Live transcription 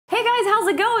Hey guys, how's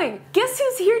it going? Guess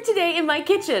who's here today in my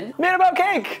kitchen? Man About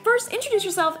Cake! First, introduce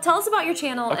yourself, tell us about your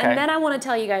channel, and then I want to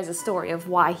tell you guys a story of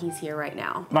why he's here right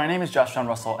now. My name is Josh John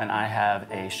Russell, and I have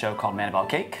a show called Man About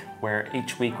Cake, where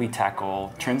each week we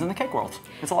tackle trends in the cake world.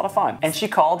 It's a lot of fun. And she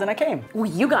called and I came.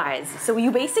 Well, you guys, so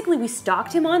we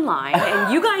stalked him online,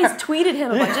 and you guys tweeted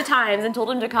him a bunch of times and told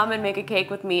him to come and make a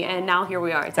cake with me, and now here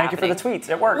we are, it's Thank happening. you for the tweets,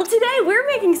 it worked. Well, today we're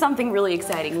making something really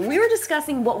exciting. We were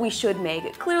discussing what we should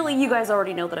make. Clearly, you guys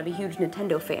already know that I'm a huge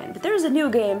Nintendo fan, but there's a new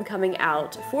game coming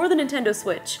out for the Nintendo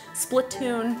Switch,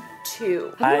 Splatoon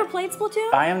 2. Have you ever played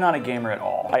Splatoon? I am not a gamer at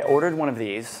all. I ordered one of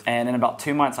these, and in about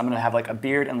 2 months, I'm gonna have like a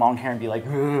beard and long hair and be like,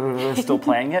 still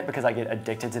playing it because I get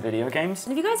addicted to video games.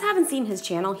 And if you guys haven't seen his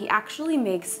channel, he actually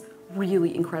makes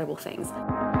really incredible things.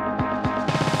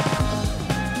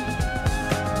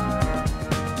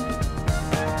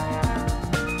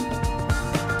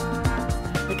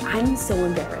 Like, I'm so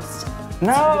embarrassed.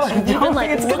 No, You've even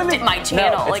like looked at my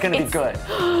channel. No, it's like, gonna be good.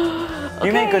 Okay.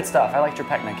 You made good stuff. I liked your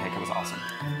Pac-Man cake, it was awesome.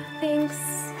 Thanks.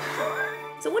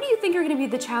 So what do you think are gonna be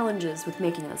the challenges with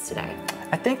making this today?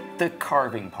 I think the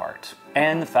carving part,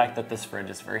 and the fact that this fridge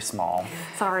is very small.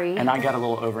 Sorry. And I got a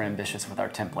little over-ambitious with our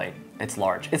template. It's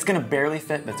large. It's gonna barely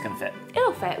fit, but it's gonna fit.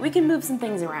 It'll fit. We can move some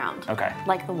things around. Okay.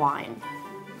 Like the wine.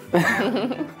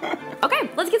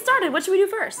 Okay, let's get started. What should we do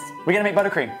first? We're gonna make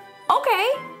buttercream. Okay.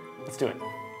 Let's do it.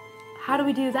 How do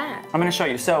we do that? I'm gonna show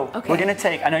you. So we're gonna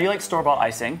take, I know you like store-bought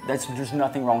icing. There's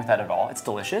nothing wrong with that at all. It's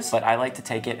delicious, but I like to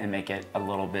take it and make it a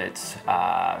little bit,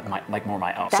 like more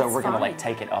my own. So we're gonna like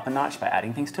take it up a notch by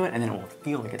adding things to it, and then it will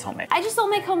feel like it's homemade. I just don't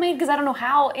make homemade because I don't know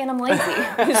how and I'm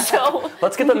lazy. So.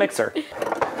 Let's get the mixer. Some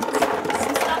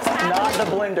stuff's happening. Not the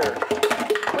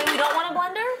blender. Wait, we don't want a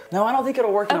blender? No, I don't think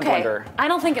it'll work in a blender. I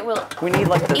don't think it will. We need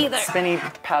like the either. spinny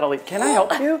paddly. Can I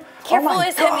help you? Careful, oh my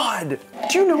it's God. heavy.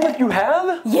 Do you know what you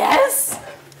have? Yes.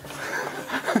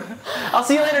 I'll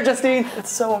see you later, Justine. It's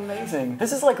so amazing.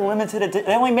 This is like limited edition.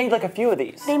 They only made like a few of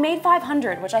these. They made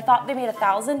 500, which I thought they made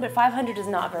 1,000, but 500 is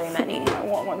not very many. I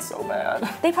want one so bad.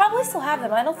 They probably still have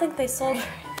them. I don't think they sold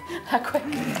that quick.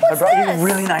 I brought you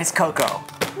really nice cocoa.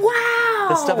 Wow.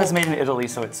 This stuff is made in Italy,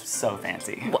 so it's so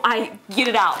fancy. Well, get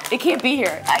it out. It can't be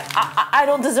here. I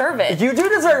don't deserve it. You do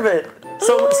deserve it.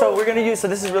 So we're gonna use, so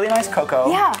this is really nice cocoa.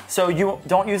 Yeah. So you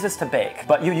don't use this to bake,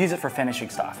 but you use it for finishing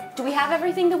stuff. Do we have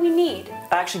everything that we need?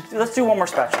 Actually, let's do one more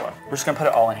spatula. We're just gonna put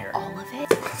it all in here. All of it?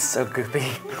 It's so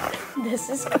goopy. This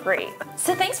is great.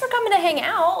 So thanks for coming to hang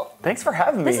out. Thanks for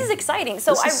having me. This is exciting.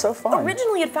 So this is so fun.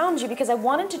 Originally had found you because I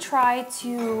wanted to try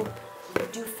to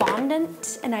do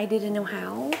fondant and I didn't know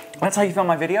how. That's how you filmed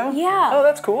my video? Yeah. Oh,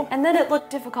 that's cool. And then it looked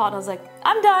difficult and I was like,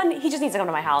 I'm done. He just needs to come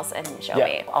to my house and show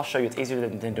me. I'll show you. It's easier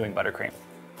than doing buttercream.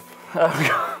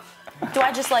 Do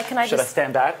I just like, Should I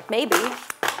stand back? Maybe.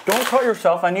 Don't cut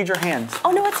yourself. I need your hands.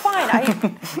 Oh no, it's fine.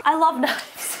 I love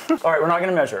knives. All right, we're not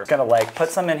gonna measure. We're gonna like put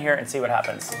some in here and see what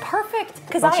happens. Perfect.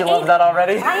 Because Don't you love that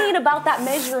already? I ain't about that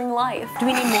measuring life. Do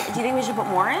we need more? Do you think we should put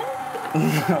more in?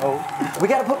 No. We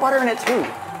gotta put butter in it too.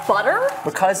 Butter?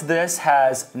 Because this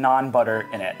has non-butter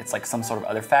in it. It's like some sort of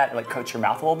other fat. It like coats your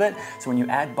mouth a little bit. So when you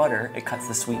add butter, it cuts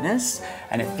the sweetness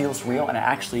and it feels real and it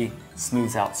actually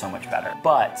smooths out so much better.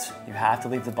 But you have to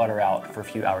leave the butter out for a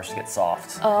few hours to get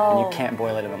soft. Oh. And you can't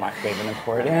boil it in the microwave and then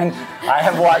pour it in. I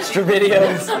have watched your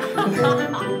videos.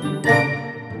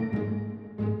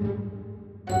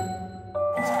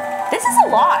 This is a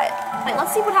lot. Like,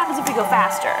 let's see what happens if we go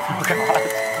faster. Oh God.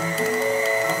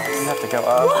 You have to go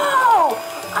up. Whoa!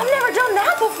 I've never done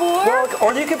that before. Well,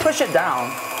 or you can push it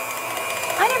down.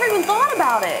 I never even thought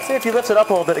about it. See, if you lift it up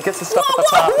a little bit, it gets the stuff at the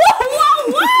Whoa, top. whoa,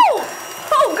 whoa, whoa!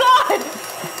 Oh God!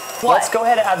 What? Let's go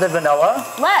ahead and add the vanilla.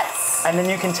 Let's. And then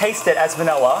you can taste it as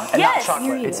vanilla and not Yes,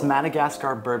 chocolate. It's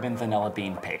Madagascar bourbon vanilla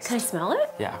bean paste. Can I smell it?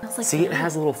 Yeah. Like See, it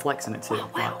has little flecks in it too. wow,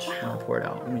 Watch. wow. I'll pour it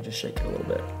out. Let me just shake it a little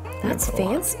bit. That's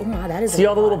fancy. Oh my, that is. See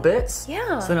all the little bits?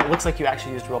 Yeah. So then it looks like you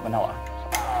actually used real vanilla.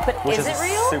 But Which is it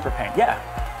real? Super pain. Yeah.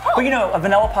 But you know, a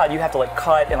vanilla pod, you have to like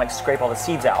cut and like scrape all the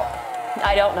seeds out.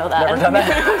 I don't know that. Never done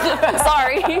that?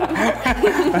 Sorry.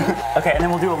 Okay, and then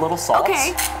we'll do a little salt.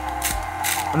 Okay.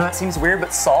 I know that seems weird,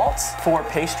 but salt for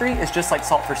pastry is just like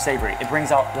salt for savory. It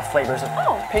brings out the flavors of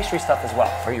pastry stuff as well.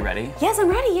 Are you ready? Yes, I'm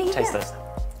ready. Yeah, Taste this.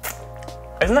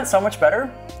 Isn't that so much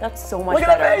better? That's so much Look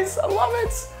at better. that face, I love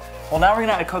it. Well, now we're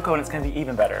gonna add cocoa and it's gonna be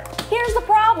even better. Here's the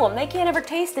problem. They can't ever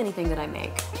taste anything that I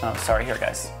make. Oh, sorry, here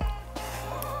guys.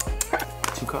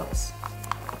 2 cups.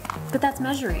 But that's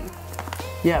measuring.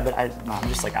 Yeah, but I'm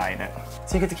just like eyeing it.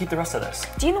 So you get to keep the rest of this.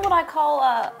 Do you know what I call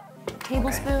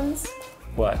tablespoons?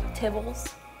 What?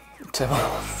 Tibbles.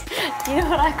 Tibbles. Do you know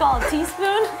what I call a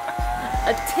teaspoon?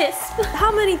 A tisp.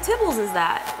 How many tibbles is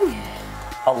that?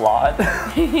 A lot.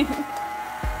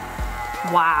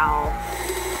 Wow.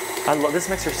 I love this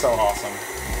mixer, so awesome.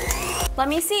 Let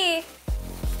me see.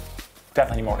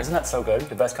 Definitely more. Isn't that so good?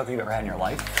 The best cookie you've ever had in your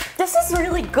life? This is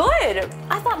really good.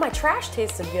 I thought my trash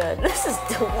tasted good. This is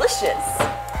delicious.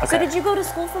 Okay. So did you go to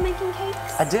school for making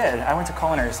cakes? I did. I went to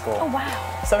culinary school. Oh,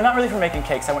 wow. So not really for making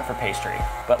cakes, I went for pastry.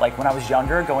 But like when I was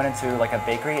younger, going into like a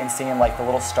bakery and seeing like the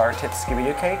little star tip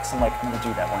Scooby-Doo cakes, I'm like, I'm gonna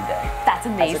do that one day. That's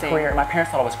amazing. As a career, my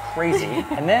parents thought I was crazy.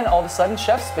 And then all of a sudden,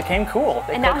 chefs became cool.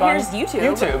 They and now here's YouTube.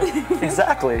 YouTube,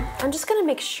 exactly. I'm just gonna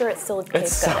make sure it still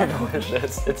tastes good. It's so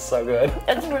delicious. It's so good.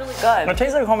 It's really good. It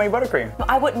tastes like homemade buttercream.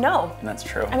 I wouldn't know. And that's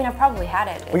true. I mean, I've probably had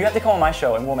it. Well, you have to come on my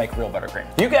show and we'll make real buttercream.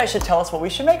 You guys should tell us what we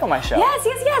should make on my show. Yes,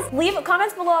 yes, yes. Leave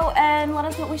comments below and let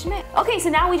us know what we should make. Okay, so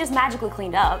now we just magically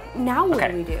cleaned up. Now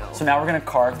what do we do? So now we're gonna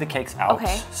carve the cakes out.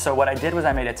 Okay. So what I did was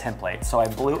I made a template. So I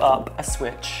blew up a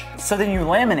switch. So then you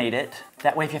laminate it.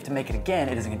 That way if you have to make it again,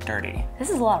 it doesn't get dirty. This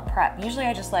is a lot of prep. Usually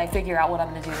I just like figure out what I'm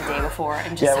gonna do the day before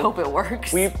and just hope it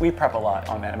works. We prep a lot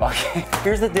on Man About Cake.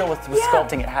 Here's the deal with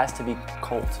sculpting, it has to be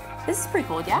cold. This is pretty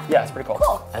cold, yeah? Yeah, it's pretty cold.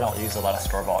 Cool. I don't use a lot of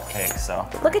store-bought cakes, so.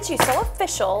 Look at you, so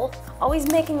official. Always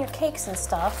making your cakes and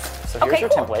stuff. So here's your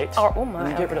template. Oh my.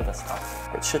 Let me get rid of this stuff.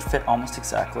 It should fit almost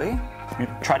exactly. You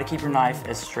try to keep your knife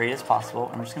as straight as possible,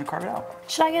 and we're just gonna carve it out.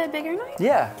 Should I get a bigger knife?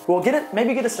 Yeah, well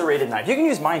maybe get a serrated knife. You can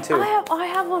use mine too. I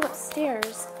have one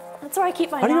upstairs. That's where I keep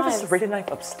my knives. How do you have a serrated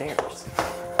knife upstairs?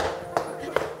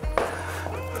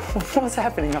 What's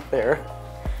happening up there?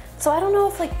 So I don't know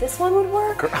if like this one would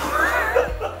work.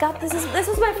 God, this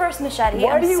is my first machete.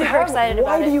 I'm super excited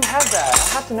about it. Why do you have that?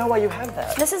 I have to know why you have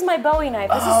that. This is my Bowie knife.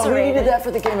 This is Oh, we serrated. needed that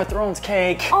for the Game of Thrones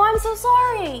cake. Oh, I'm so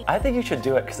sorry. I think you should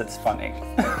do it because it's funny.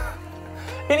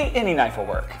 Any knife will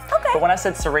work. Okay. But when I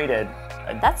said serrated,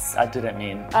 I didn't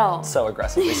mean so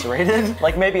aggressively serrated.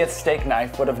 Like maybe a steak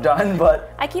knife would have done,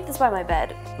 but. I keep this by my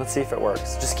bed. Let's see if it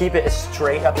works. Just keep it as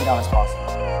straight up and down as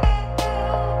possible.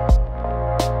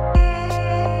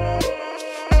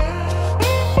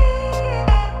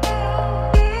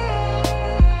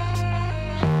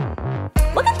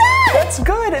 That's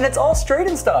good, and it's all straight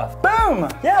and stuff. Boom!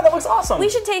 Yeah, that looks awesome. We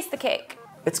should taste the cake.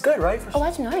 It's good, right? Oh,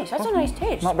 that's nice. That's a nice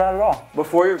taste. Not bad at all.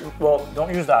 Well,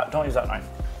 don't use that. Don't use that knife.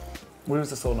 We'll use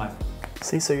this little knife.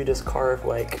 See, so you just carve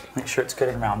make sure it's good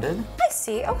and rounded. I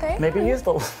see. Okay. Maybe use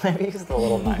the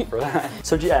little knife for that.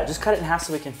 So yeah, just cut it in half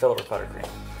so we can fill it with buttercream.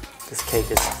 This cake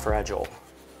is fragile.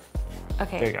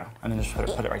 Okay. There you go, and then just put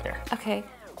it right there. Okay,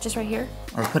 just right here.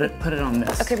 Or put it on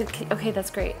this. Okay,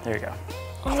 that's great. There you go.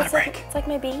 Oh, it's like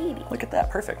my baby. Look at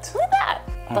that, perfect. Look at that.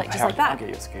 Just like that. I'll get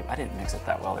you a scoop. I didn't mix it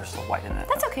that well. There's still white in it.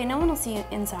 That's okay. No one will see it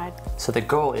inside. So the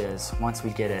goal is, once we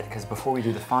get it, because before we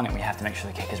do the fondant, we have to make sure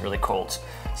the cake is really cold.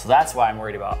 So that's why I'm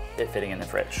worried about it fitting in the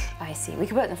fridge. I see. We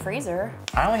could put it in the freezer.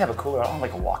 I only have a cooler. I don't have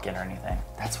like a walk-in or anything.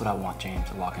 That's what I want, James,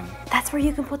 a walk-in. That's where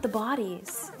you can put the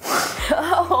bodies.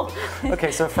 Oh.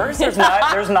 Okay, so first there's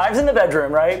knives in the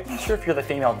bedroom, right? I'm not sure if you're the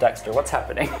female Dexter. What's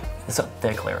happening? It's a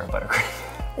thick layer of buttercream.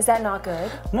 Is that not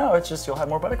good? No, it's just you'll have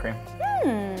more buttercream. Do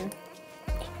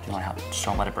you want to help? Just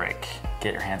don't let it break.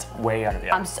 Get your hands way under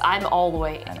the oven. I'm all the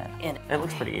way in it. It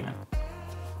looks pretty even.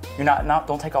 You're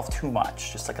don't take off too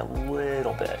much, just like a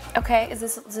little bit. Okay, is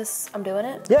this, I'm doing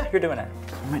it? Yeah, you're doing it.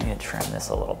 I might need to trim this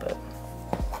a little bit.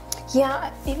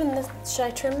 Yeah, even this, should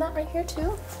I trim that right here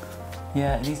too?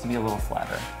 Yeah, it needs to be a little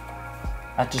flatter.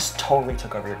 I just totally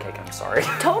took over your cake, I'm sorry.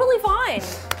 Totally fine.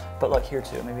 But look here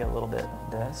too, maybe a little bit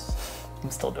of this. I'm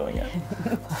still doing it.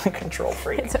 Control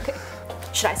freak. It's okay.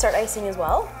 Should I start icing as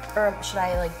well? Or should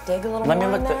I like dig a little more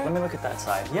in there? Let me look at that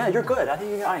side. Yeah, you're good. I think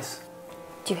you can ice.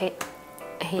 Do you hate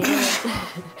it?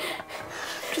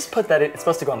 Just put that in. It's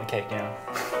supposed to go on the cake, you know.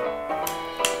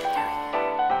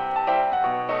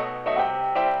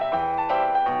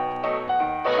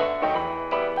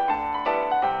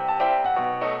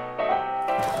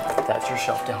 That's your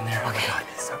shelf down there. Oh my God,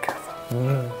 be so careful.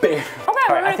 Bam. Okay,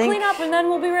 we're gonna clean up and then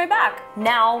we'll be right back.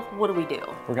 Now, what do we do?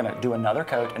 We're gonna do another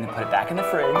coat and then put it back in the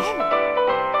fridge.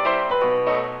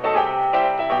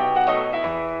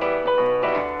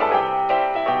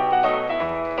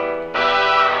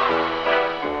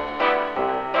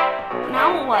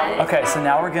 Now what? Okay, so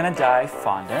now we're gonna dye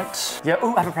fondant. Yeah,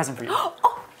 ooh, I have a present for you. Oh,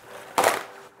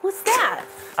 what's that?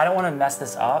 I don't want to mess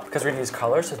this up because we're gonna use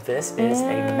color, so this is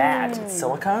a matte. It's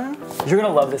silicone. You're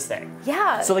gonna love this thing.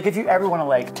 Yeah. So like if you ever want to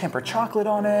like temper chocolate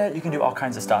on it, you can do all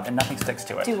kinds of stuff and nothing sticks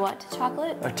to it. Do what to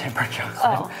chocolate? Or temper chocolate.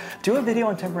 Oh. Do a video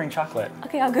on tempering chocolate.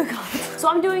 Okay, I'll Google it. So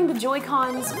I'm doing the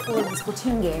Joy-Cons for the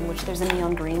Splatoon game, which there's a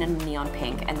neon green and a neon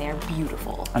pink, and they're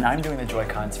beautiful. And I'm doing the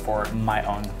Joy-Cons for my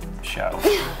own show.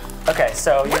 Okay,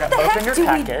 so you're gonna open your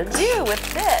package. What do we do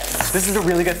with this? This is a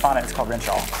really good fondant. It's called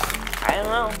Rinchall. I don't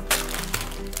know.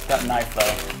 That knife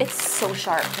though. It's so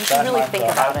sharp. You should really think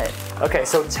about it. Okay,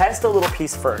 so test a little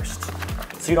piece first.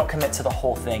 So you don't commit to the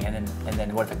whole thing and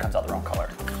then what if it comes out the wrong color?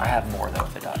 I have more though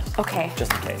if it does. Okay.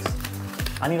 Just in case.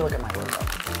 I need to look at my logo.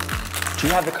 Do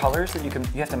you have the colors that you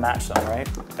have to match them, right?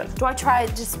 Do I try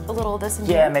just a little of this in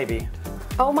Yeah, here? maybe.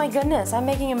 Oh my goodness, I'm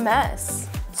making a mess.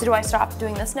 So do I stop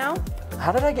doing this now?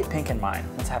 How did I get pink in mine?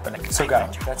 What's happening? So go.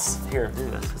 Here,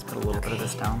 do this. Let's put a little bit of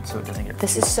this down so it doesn't get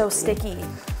This is so sticky.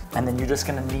 And then you're just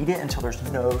gonna knead it until there's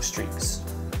no streaks.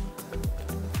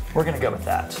 We're gonna go with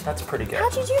that. That's pretty good.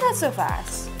 How'd you do that so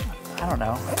fast? I don't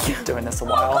know. I keep doing this a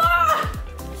while.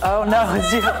 Oh no,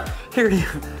 it's you. Here.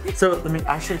 So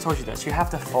I should have told you this. You have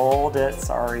to fold it,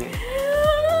 sorry.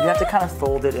 You have to kind of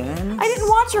fold it in. I didn't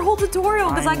watch your whole tutorial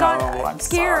because I got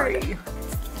scared. Sorry.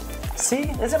 See,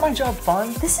 isn't my job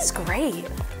fun? This is great.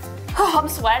 Oh, I'm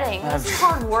sweating. This is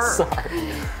hard work.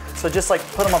 Sorry. So just like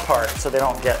put them apart so they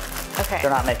don't get, Okay. they're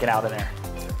not making out in there.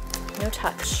 No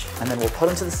touch. And then we'll put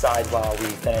them to the side while we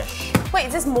finish. Wait,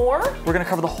 is this more? We're gonna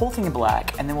cover the whole thing in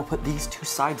black and then we'll put these two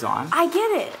sides on. I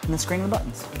get it. And then screen the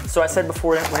buttons. So I said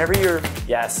before, whenever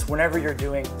you're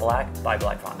doing black by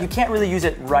black font, you can't really use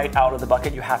it right out of the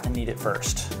bucket, you have to knead it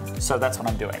first. So that's what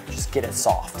I'm doing, just get it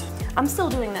soft. I'm still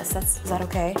doing this, is that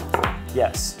okay?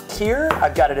 Yes. Here,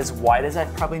 I've got it as wide as I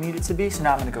probably need it to be, so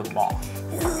now I'm gonna go long.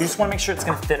 You just wanna make sure it's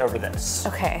gonna fit over this.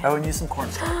 Okay. I would use some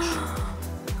cornstarch.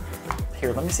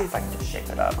 Here, let me see if I can just shape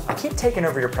it up. I keep taking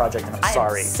over your project and I'm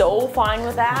sorry. I'm so fine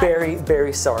with that. Very,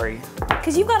 very sorry.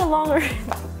 Because you've got a longer,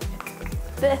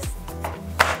 this.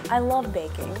 I love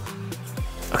baking.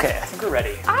 Okay, I think we're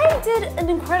ready. I did an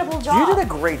incredible job. You did a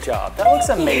great job. That looks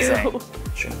amazing. You.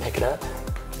 Should we pick it up?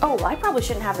 Oh, I probably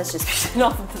shouldn't have this just sitting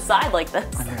off to the side like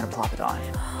this. And you're gonna plop it on.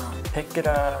 Pick it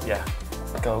up, yeah.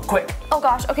 Go quick. Oh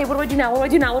gosh, okay, what do I do now? What do I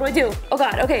do now? What do I do? Oh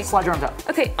God, okay. Slide your arms out.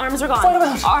 Okay, arms are gone. Slide them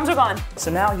out. Arms are gone.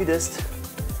 So now you just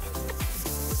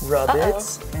rub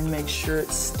it and make sure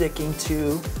it's sticking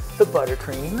to the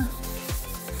buttercream.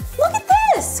 Look at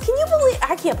this! Can you believe?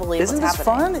 I can't believe Isn't what's this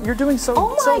happening. fun? You're doing so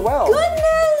well. Oh my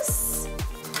goodness!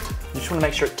 You just want to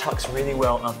make sure it tucks really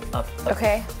well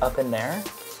up in there.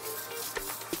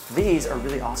 These are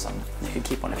really awesome. You can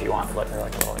keep one if you want. They're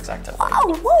like a little X-Acto.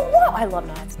 Oh, whoa, whoa! I love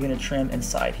knives. You're gonna trim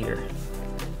inside here.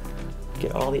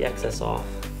 Get all the excess off.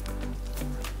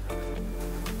 I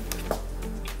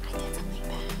did something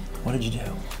bad. What did you do?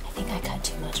 I think I cut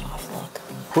too much off, look.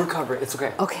 We're covered, it's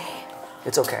okay. Okay.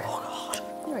 It's okay.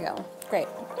 There we go. Great.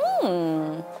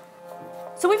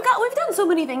 So we've done so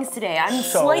many things today. I'm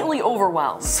slightly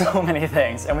overwhelmed. So many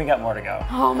things, and we got more to go.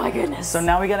 Oh my goodness. So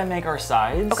now we gotta make our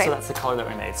sides. Okay. So that's the color that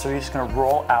we made. So you're just gonna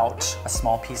roll out a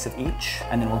small piece of each,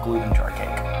 and then we'll glue them to our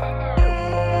cake.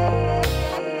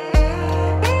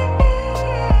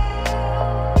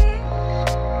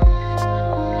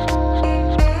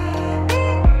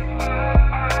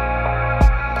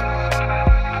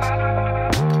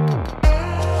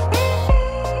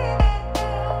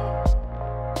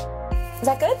 Is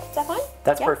that good? Is that fine?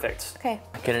 That's perfect. Okay.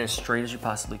 Get it as straight as you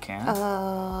possibly can.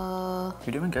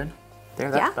 You're doing good. There,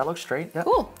 that looks straight. Yep.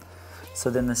 Cool. So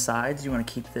then the sides, you want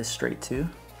to keep this straight too.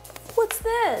 What's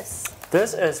this?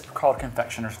 This is called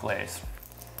confectioner's glaze.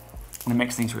 And it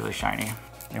makes things really shiny.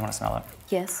 You want to smell it?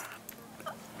 Yes.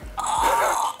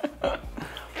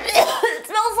 It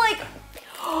smells like,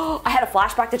 I had a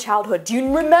flashback to childhood. Do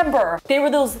you remember? They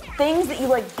were those things that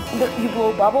you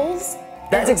blow bubbles.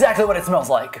 That's exactly what it smells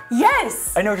like.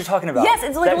 Yes. I know what you're talking about. Yes,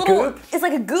 it's like that a little, goop? it's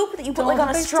like a goop that you put like on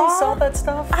a They straw. still sell that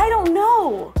stuff? I don't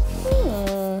know.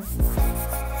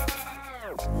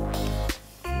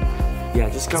 Yeah,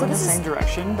 just go in the same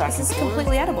direction, back and This is forth.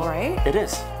 completely edible, right? It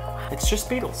is. It's just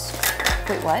beetles.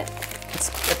 Wait, what?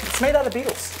 It's made out of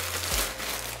beetles.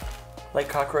 Like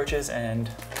cockroaches and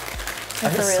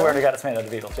I just swear to God it's made out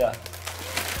of beetles, yeah.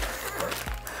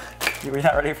 You were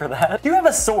not ready for that? You have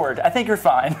a sword. I think you're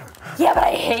fine. Yeah, but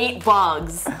I hate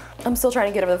bugs. I'm still trying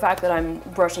to get over the fact that I'm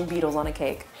brushing beetles on a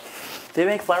cake. They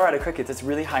make flour out of crickets. It's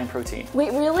really high in protein.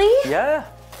 Wait, really? Yeah.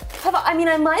 I mean,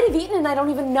 I might have eaten and I don't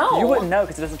even know. You wouldn't know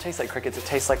because it doesn't taste like crickets. It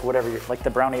tastes like whatever like the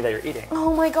brownie that you're eating.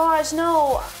 Oh my gosh,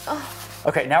 no.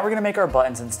 Okay, now we're gonna make our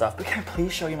buttons and stuff, but can I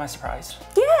please show you my surprise?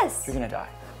 Yes. You're gonna die.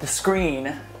 The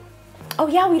screen Oh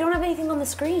yeah, we don't have anything on the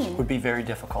screen. would be very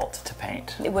difficult to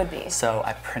paint. It would be. So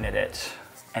I printed it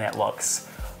and it looks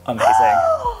amazing.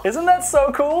 Isn't that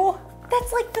so cool?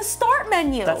 That's like the start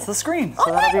menu. That's the screen. So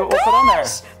Oh that'll my be what we'll put on there.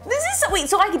 gosh! This is so, wait,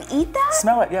 so I can eat that?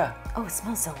 Smell it, yeah. Oh, it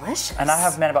smells delicious. And I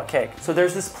have Man About Cake. So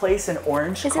there's this place in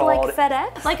Orange Is called... it like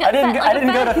FedEx? Like I didn't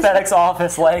go to FedEx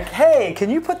office like, hey, can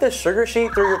you put this sugar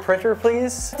sheet through your printer,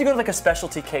 please? You go to like a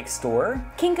specialty cake store.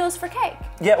 Kinko's for cake.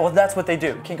 Yeah, well, that's what they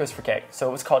do. Kinko's for cake. So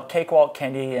it was called Cake Walk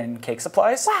Candy and Cake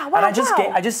Supplies. Wow, And I just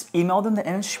wow. I just emailed them the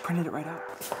image. She printed it right out.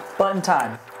 Button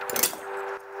time.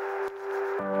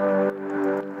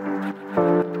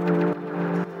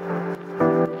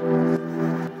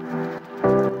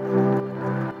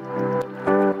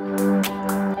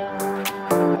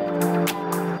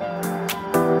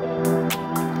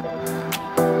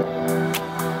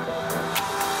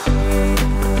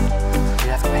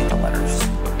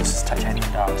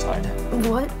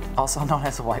 What? Also known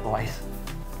as white light.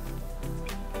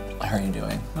 How are you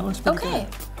doing? That looks pretty Okay.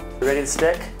 good. You ready to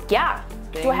stick? Yeah.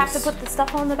 Do I have to put the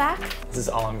stuff on the back? This is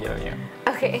all I'm giving you.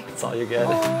 Okay. That's all you get.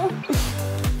 Oh.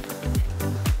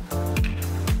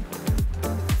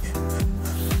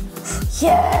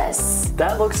 Yes!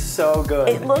 That looks so good.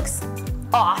 It looks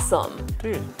awesome.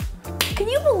 Dude, Can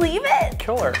you believe it?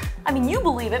 killer. I mean, you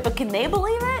believe it, but can they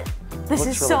believe it? This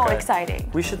Looks is really so good. exciting.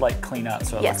 We should like clean up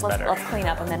so it Yes, looks better. let's clean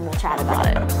up and then we'll chat about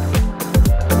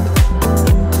it.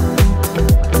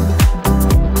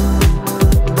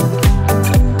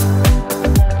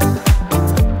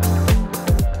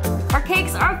 Our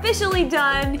cakes are officially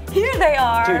done. Here they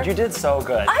are. Dude, you did so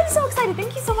good. I'm so excited.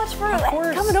 Thank you so much for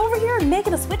course. coming over here and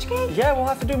making a Switch cake. Yeah, we'll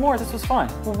have to do more. This was fun.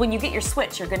 Well, when you get your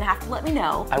Switch, you're gonna have to let me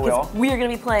know. I will. We are gonna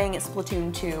be playing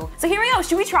Splatoon 2. So here we go.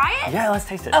 Should we try it? Yeah, let's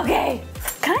taste it. Okay.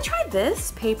 Can I try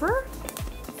this paper?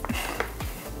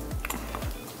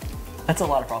 That's a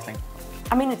lot of frosting.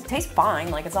 I mean, it tastes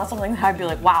fine. Like, it's not something that I'd be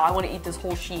like, wow, I want to eat this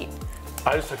whole sheet.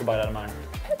 I just took a bite out of mine.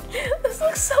 This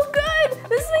looks so good.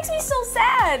 This makes me so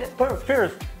sad.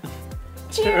 Cheers.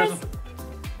 Cheers.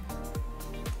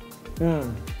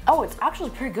 Oh, it's actually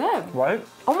pretty good. Right?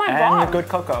 Oh my and God. And good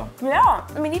cocoa. Yeah.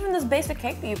 I mean, even this basic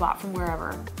cake that you bought from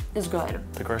wherever is good.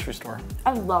 The grocery store.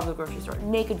 I love the grocery store.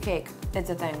 Naked cake. It's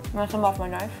a thing. You want some off my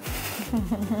knife?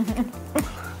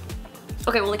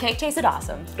 Okay, well, the cake tasted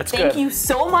awesome. It's Thank good. you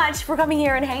so much for coming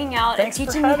here and hanging out Thanks and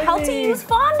for teaching me having how me. to use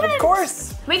fondant. Of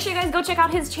course. Make sure you guys go check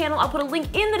out his channel. I'll put a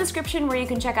link in the description where you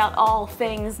can check out all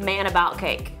things Man About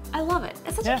Cake. I love it.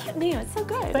 It's such a cute name. It's so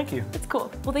good. Thank you. It's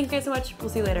cool. Well, thank you guys so much. We'll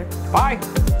see you later.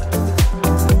 Bye.